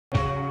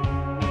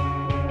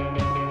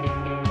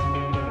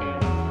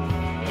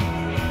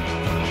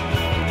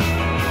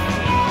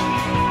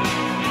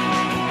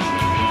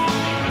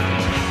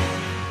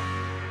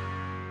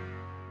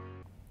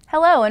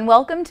Hello and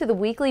welcome to the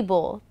Weekly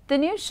Bull, the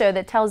news show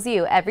that tells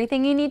you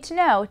everything you need to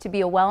know to be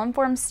a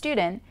well-informed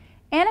student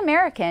and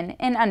American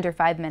in under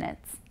 5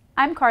 minutes.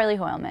 I'm Carly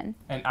Hoilman.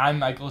 And I'm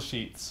Michael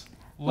Sheetz.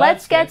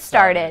 Let's get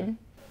started.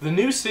 The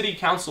new City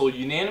Council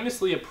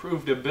unanimously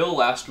approved a bill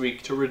last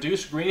week to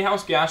reduce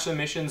greenhouse gas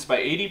emissions by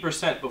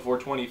 80% before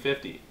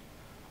 2050.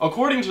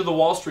 According to the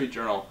Wall Street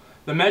Journal,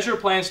 the measure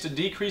plans to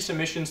decrease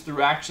emissions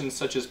through actions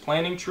such as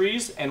planting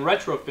trees and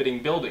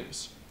retrofitting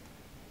buildings.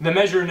 The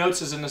measure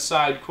notes as an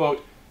aside,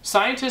 quote,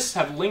 "Scientists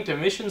have linked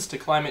emissions to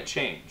climate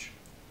change."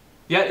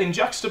 Yet in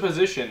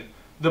juxtaposition,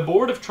 the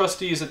Board of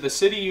Trustees at the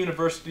City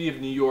University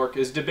of New York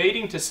is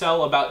debating to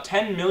sell about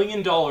 $10 million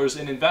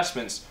in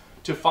investments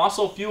to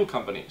fossil fuel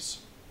companies.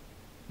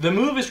 The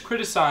move is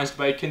criticized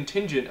by a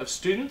contingent of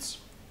students,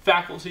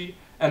 faculty,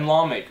 and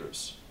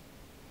lawmakers.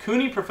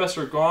 CUNY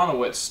Professor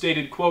Gronowitz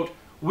stated, quote,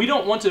 "We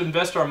don't want to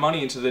invest our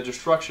money into the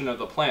destruction of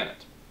the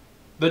planet."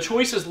 The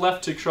choice is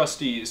left to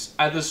trustees.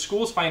 At the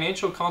school's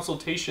financial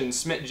consultation,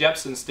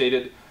 Smith-Jepson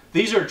stated,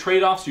 "These are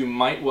trade-offs you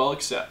might well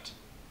accept."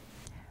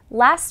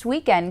 Last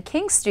weekend,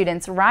 King's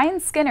students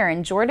Ryan Skinner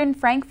and Jordan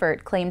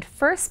Frankfurt claimed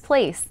first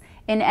place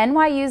in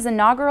NYU's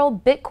inaugural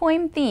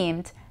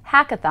Bitcoin-themed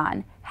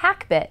hackathon,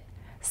 HackBit,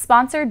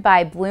 sponsored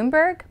by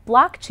Bloomberg,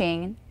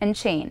 Blockchain, and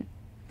Chain.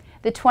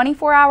 The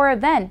 24-hour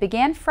event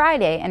began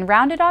Friday and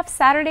rounded off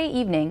Saturday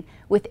evening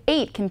with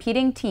 8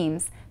 competing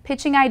teams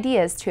pitching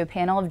ideas to a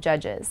panel of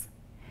judges.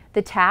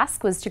 The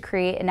task was to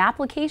create an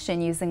application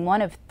using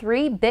one of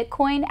 3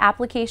 Bitcoin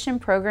application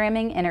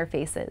programming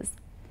interfaces.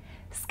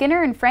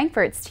 Skinner and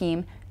Frankfurt's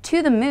team,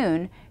 To the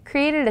Moon,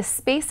 created a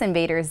Space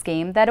Invaders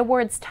game that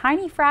awards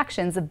tiny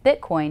fractions of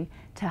Bitcoin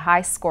to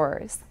high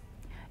scorers.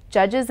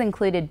 Judges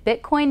included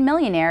Bitcoin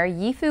millionaire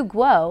Yifu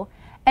Guo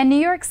and New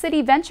York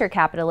City venture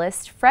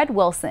capitalist Fred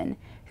Wilson,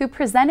 who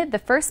presented the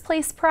first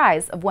place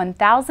prize of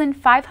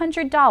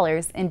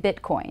 $1,500 in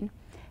Bitcoin.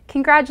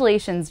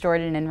 Congratulations,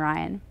 Jordan and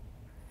Ryan.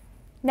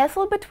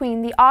 Nestled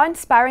between the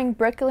awe-inspiring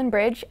Brooklyn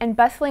Bridge and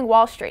bustling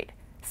Wall Street,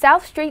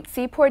 South Street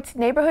Seaport's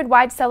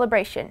neighborhood-wide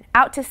celebration,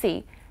 Out to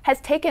Sea, has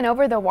taken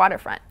over the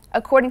waterfront,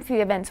 according to the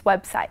event's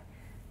website.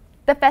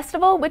 The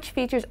festival, which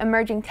features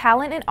emerging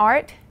talent in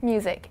art,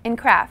 music, and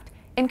craft,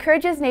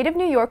 encourages native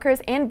New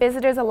Yorkers and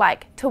visitors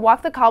alike to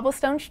walk the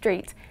cobblestone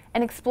streets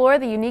and explore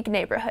the unique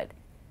neighborhood.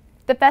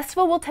 The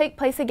festival will take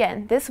place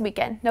again this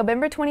weekend,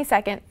 November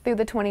 22nd through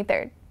the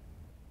 23rd.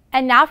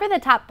 And now for the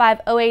top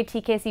 5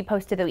 OATKC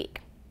post of the week.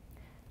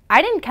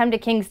 I didn't come to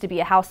King's to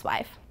be a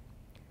housewife.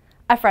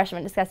 A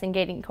freshman discussing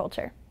dating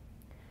culture.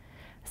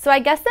 So I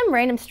guess some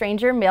random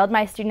stranger mailed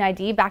my student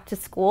ID back to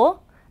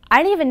school. I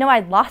didn't even know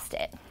I'd lost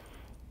it.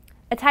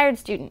 A tired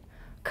student.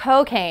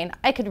 Cocaine.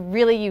 I could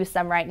really use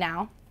some right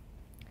now.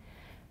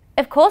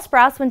 If Cole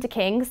Sprouse went to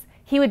King's,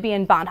 he would be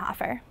in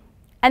Bonhoeffer.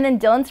 And then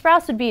Dylan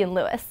Sprouse would be in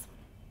Lewis.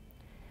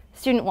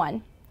 Student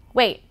 1.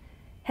 Wait,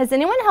 has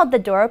anyone held the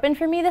door open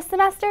for me this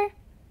semester?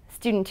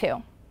 Student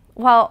 2.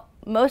 Well,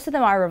 most of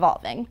them are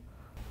revolving.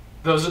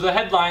 Those are the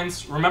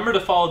headlines. Remember to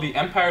follow the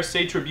Empire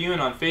State Tribune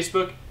on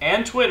Facebook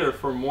and Twitter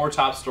for more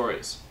top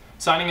stories.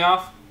 Signing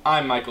off,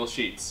 I'm Michael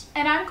Sheetz.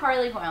 And I'm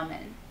Carly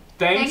Hoilman.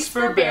 Thanks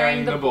for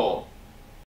bearing the bull.